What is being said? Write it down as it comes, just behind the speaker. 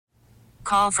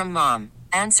Call from mom.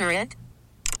 Answer it.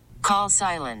 Call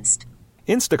silenced.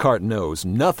 Instacart knows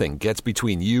nothing gets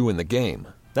between you and the game.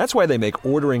 That's why they make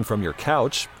ordering from your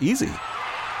couch easy.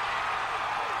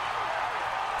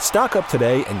 Stock up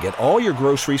today and get all your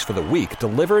groceries for the week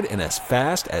delivered in as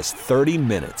fast as 30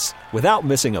 minutes without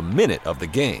missing a minute of the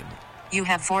game. You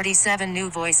have 47 new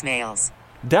voicemails.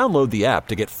 Download the app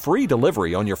to get free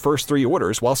delivery on your first 3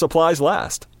 orders while supplies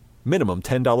last. Minimum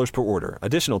 $10 per order.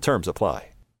 Additional terms apply.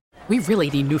 We really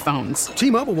need new phones.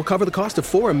 T-Mobile will cover the cost of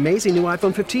 4 amazing new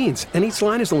iPhone 15s, and each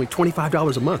line is only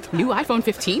 $25 a month. New iPhone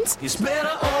 15s? It's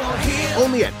better over here.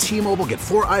 Only at T-Mobile, get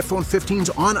 4 iPhone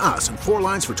 15s on us and 4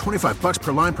 lines for $25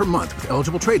 per line per month with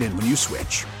eligible trade-in when you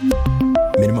switch.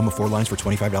 Minimum of 4 lines for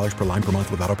 $25 per line per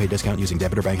month with autopay discount using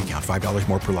debit or bank account. $5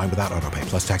 more per line without autopay,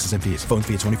 plus taxes and fees. Phone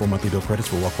fee at 24 monthly bill credits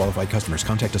for well-qualified customers.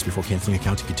 Contact us before canceling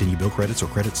account to continue bill credits or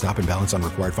credit stop and balance on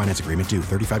required finance agreement due.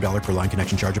 $35 per line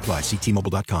connection charge applies. See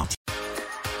T-Mobile.com.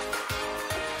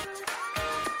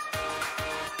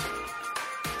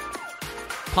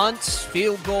 Punts,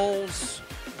 field goals,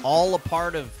 all a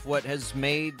part of what has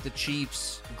made the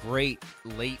Chiefs great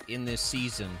late in this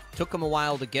season. Took them a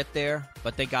while to get there,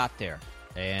 but they got there.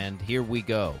 And here we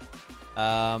go.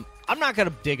 I'm not going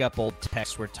to dig up old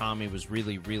texts where Tommy was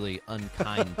really, really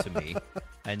unkind to me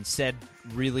and said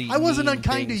really I wasn't mean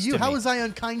unkind to things you. to How me. was I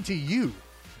unkind to you?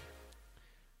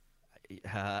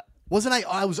 Wasn't I?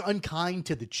 I was unkind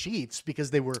to the Chiefs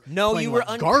because they were you were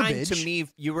unkind garbage. to me.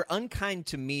 You were unkind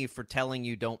to me for telling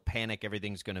you don't panic.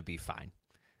 Everything's going to be fine.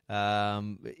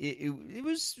 It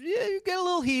was you get a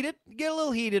little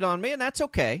heated on me, and that's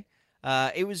okay.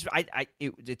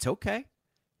 It's okay.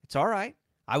 It's all right.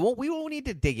 We won't need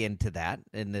to dig into that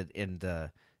in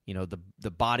the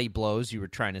the body blows you were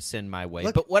trying to send my way.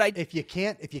 Look, but if you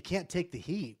can't take the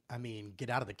heat, I mean, get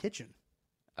out of the kitchen.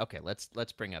 Okay,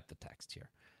 let's bring up the text here.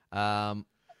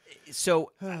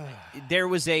 So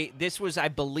this was, I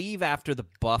believe, after the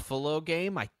Buffalo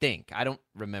game, I think. I don't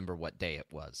remember what day it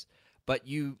was. But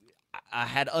I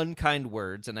had unkind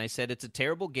words, and I said, it's a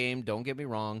terrible game, don't get me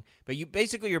wrong. But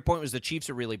your point was the Chiefs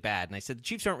are really bad. And I said, the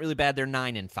Chiefs aren't really bad, they're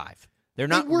 9-5. They're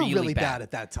not really bad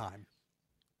at that time.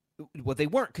 Well, they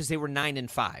weren't because they were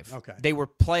 9-5. Okay. They were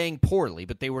playing poorly,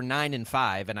 but they were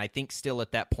 9-5, and I think still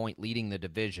at that point leading the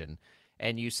division.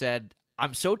 And you said,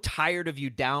 I'm so tired of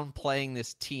you downplaying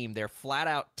this team. They're flat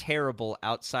out terrible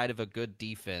outside of a good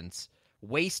defense.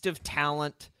 Waste of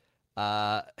talent.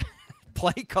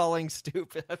 Play calling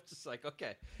stupid. I'm just like,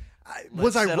 okay. I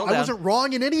wasn't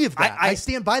wrong in any of that. I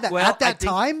stand by that. Well, at that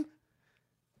time?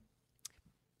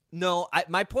 No,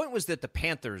 my point was that the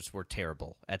Panthers were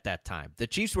terrible at that time. The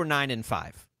Chiefs were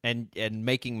 9-5 and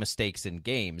making mistakes in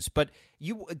games. But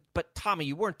Tommy,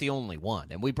 you weren't the only one.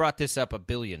 And we brought this up a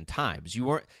billion times. You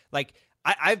weren't like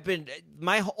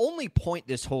my only point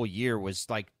this whole year was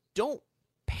like, don't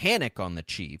panic on the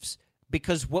Chiefs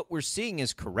because what we're seeing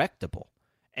is correctable.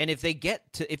 And if they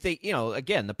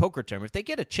again, the poker term, if they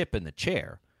get a chip in the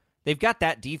chair, they've got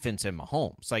that defense in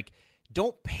Mahomes. Like,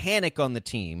 don't panic on the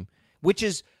team, which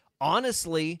is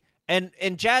honestly, and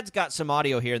Jad's got some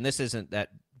audio here, and this isn't that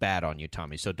bad on you,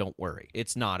 Tommy, so don't worry.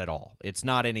 It's not at all. It's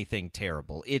not anything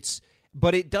terrible.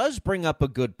 But it does bring up a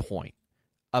good point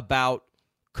about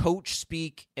coach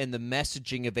speak and the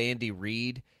messaging of Andy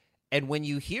Reid. And when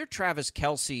you hear Travis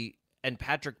Kelce and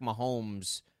Patrick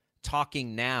Mahomes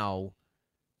talking now,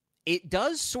 it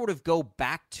does sort of go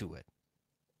back to it.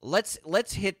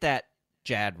 Let's hit that,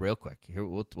 Jad, real quick. Here,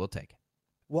 we'll take it.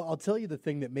 Well, I'll tell you the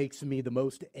thing that makes me the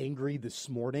most angry this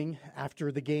morning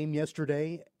after the game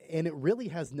yesterday, and it really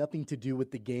has nothing to do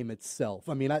with the game itself.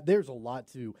 I mean, there's a lot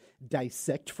to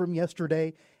dissect from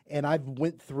yesterday, and I've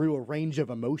went through a range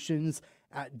of emotions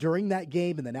during that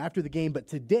game and then after the game. But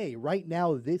today, right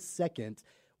now, this second,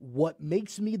 what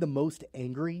makes me the most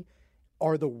angry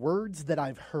are the words that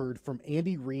I've heard from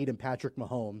Andy Reid and Patrick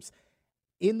Mahomes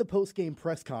in the post-game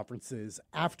press conferences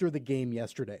after the game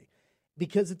yesterday.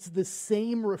 Because it's the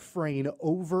same refrain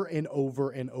over and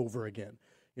over and over again.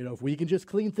 If we can just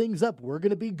clean things up, we're going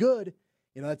to be good.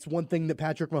 That's one thing that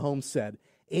Patrick Mahomes said.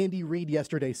 Andy Reid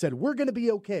yesterday said, we're going to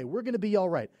be okay. We're going to be all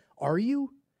right. Are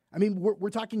you? I mean, we're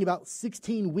talking about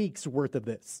 16 weeks worth of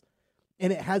this,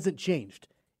 and it hasn't changed.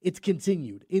 It's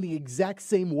continued in the exact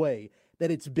same way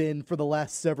that it's been for the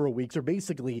last several weeks, or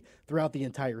basically throughout the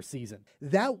entire season.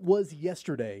 That was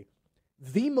yesterday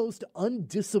the most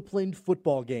undisciplined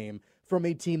football game from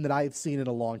a team that I have seen in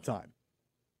a long time.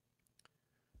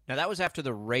 Now, that was after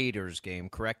the Raiders game,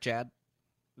 correct, Chad?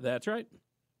 That's right.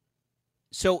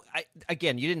 So,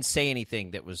 again, you didn't say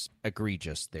anything that was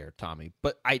egregious there, Tommy,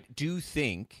 but I do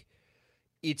think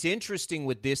it's interesting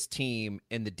with this team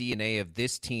and the DNA of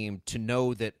this team to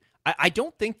know that I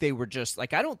don't think they were just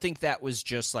like, I don't think that was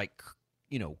just like,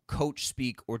 coach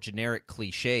speak or generic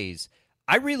cliches.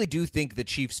 I really do think the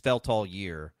Chiefs felt all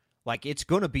year like it's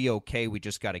going to be okay. We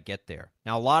just got to get there.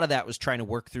 Now, a lot of that was trying to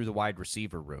work through the wide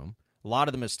receiver room. A lot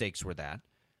of the mistakes were that.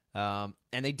 And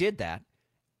they did that.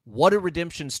 What a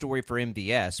redemption story for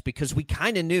MVS, because we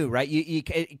kind of knew, right?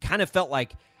 It kind of felt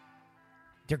like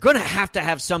they're going to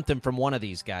have something from one of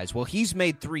these guys. Well, he's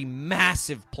made 3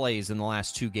 massive plays in the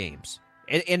last 2 games.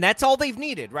 And that's all they've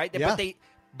needed, right? Yeah.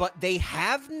 But they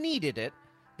have needed it.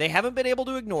 They haven't been able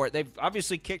to ignore it. They've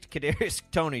obviously kicked Kadarius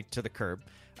Toney to the curb.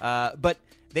 But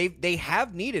they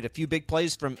have needed a few big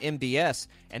plays from MVS,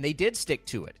 and they did stick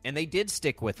to it, and they did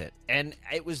stick with it. And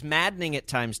it was maddening at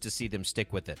times to see them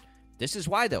stick with it. This is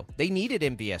why, though. They needed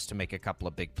MVS to make a couple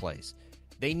of big plays.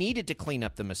 They needed to clean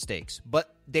up the mistakes,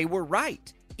 but they were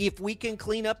right. If we can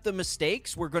clean up the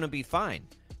mistakes, we're going to be fine.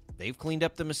 They've cleaned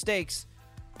up the mistakes,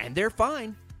 and they're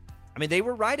fine. I mean, they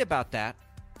were right about that.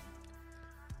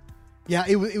 Yeah,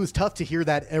 it was tough to hear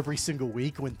that every single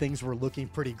week when things were looking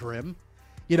pretty grim.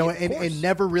 And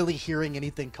never really hearing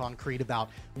anything concrete about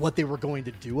what they were going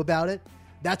to do about it.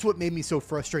 That's what made me so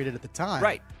frustrated at the time.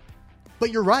 Right.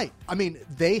 But you're right. I mean,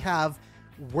 they have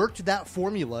worked that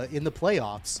formula in the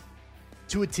playoffs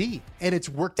to a T, and it's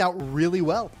worked out really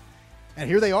well. And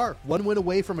here they are, 1 win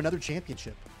away from another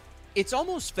championship. It's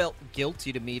almost felt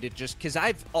guilty to me to just, because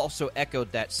I've also echoed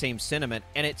that same sentiment,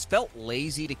 and it's felt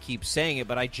lazy to keep saying it,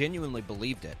 but I genuinely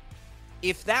believed it.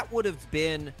 If that would have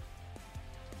been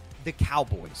the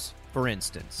Cowboys, for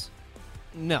instance,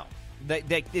 no,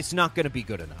 it's not going to be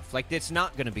good enough. Like, it's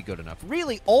not going to be good enough.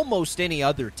 Really, almost any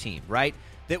other team, right,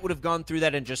 that would have gone through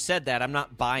that and just said that, I'm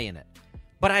not buying it.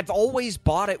 But I've always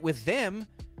bought it with them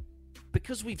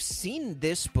because we've seen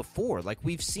this before. Like,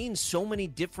 we've seen so many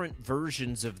different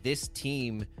versions of this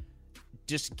team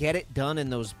just get it done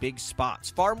in those big spots.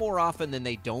 Far more often than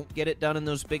they don't get it done in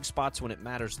those big spots when it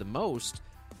matters the most.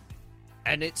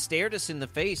 And it stared us in the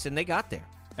face, and they got there.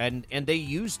 And they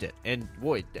used it. And,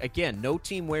 boy, again, no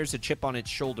team wears a chip on its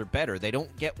shoulder better. They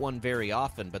don't get one very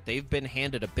often, but they've been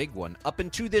handed a big one up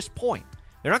until this point.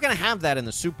 They're not going to have that in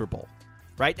the Super Bowl,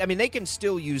 right? I mean, they can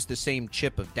still use the same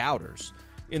chip of doubters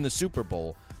in the Super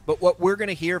Bowl, but what we're going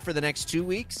to hear for the next 2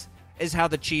 weeks is how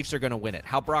the Chiefs are going to win it,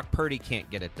 how Brock Purdy can't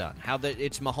get it done, how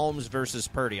it's Mahomes versus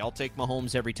Purdy. I'll take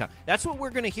Mahomes every time. That's what we're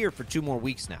going to hear for 2 more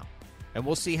weeks now, and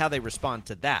we'll see how they respond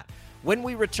to that. When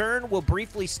we return, we'll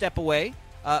briefly step away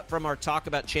from our talk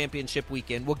about championship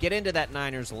weekend. We'll get into that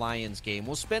Niners-Lions game.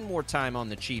 We'll spend more time on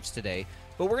the Chiefs today,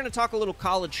 but we're going to talk a little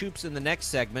college hoops in the next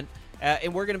segment,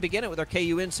 and we're going to begin it with our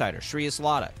KU insider, Shreyas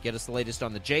Laddha. Get us the latest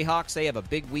on the Jayhawks. They have a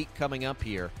big week coming up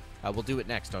here. We'll do it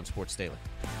next on Sports Daily.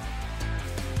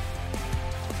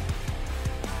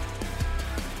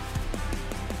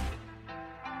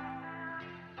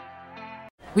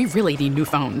 We really need new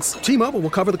phones. T-Mobile will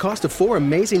cover the cost of 4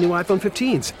 amazing new iPhone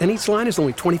 15s, and each line is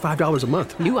only $25 a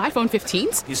month. New iPhone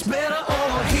 15s? It's better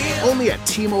over here. Only at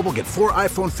T-Mobile, get 4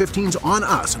 iPhone 15s on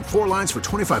us and 4 lines for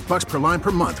 $25 per line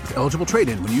per month with eligible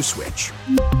trade-in when you switch.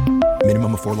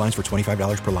 Minimum of 4 lines for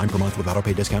 $25 per line per month with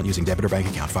autopay discount using debit or bank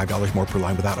account. $5 more per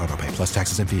line without autopay, plus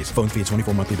taxes and fees. Phone fee at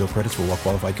 24 monthly bill credits for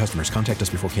well-qualified customers. Contact us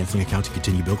before canceling account to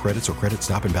continue bill credits or credit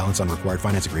stop and balance on required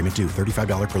finance agreement due.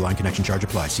 $35 per line connection charge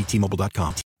applies. See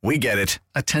T-Mobile.com. We get it.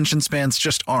 Attention spans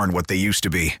just aren't what they used to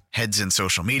be. Heads in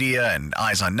social media and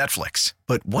eyes on Netflix.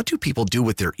 But what do people do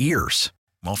with their ears?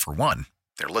 Well, for one,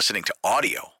 they're listening to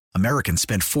audio. Americans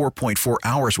spend 4.4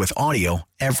 hours with audio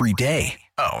every day.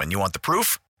 Oh, and you want the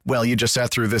proof? Well, you just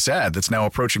sat through this ad that's now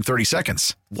approaching 30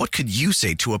 seconds. What could you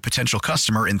say to a potential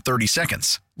customer in 30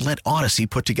 seconds? Let Odyssey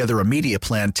put together a media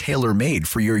plan tailor-made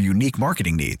for your unique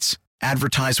marketing needs.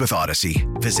 Advertise with Odyssey.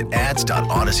 Visit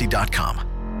ads.odyssey.com.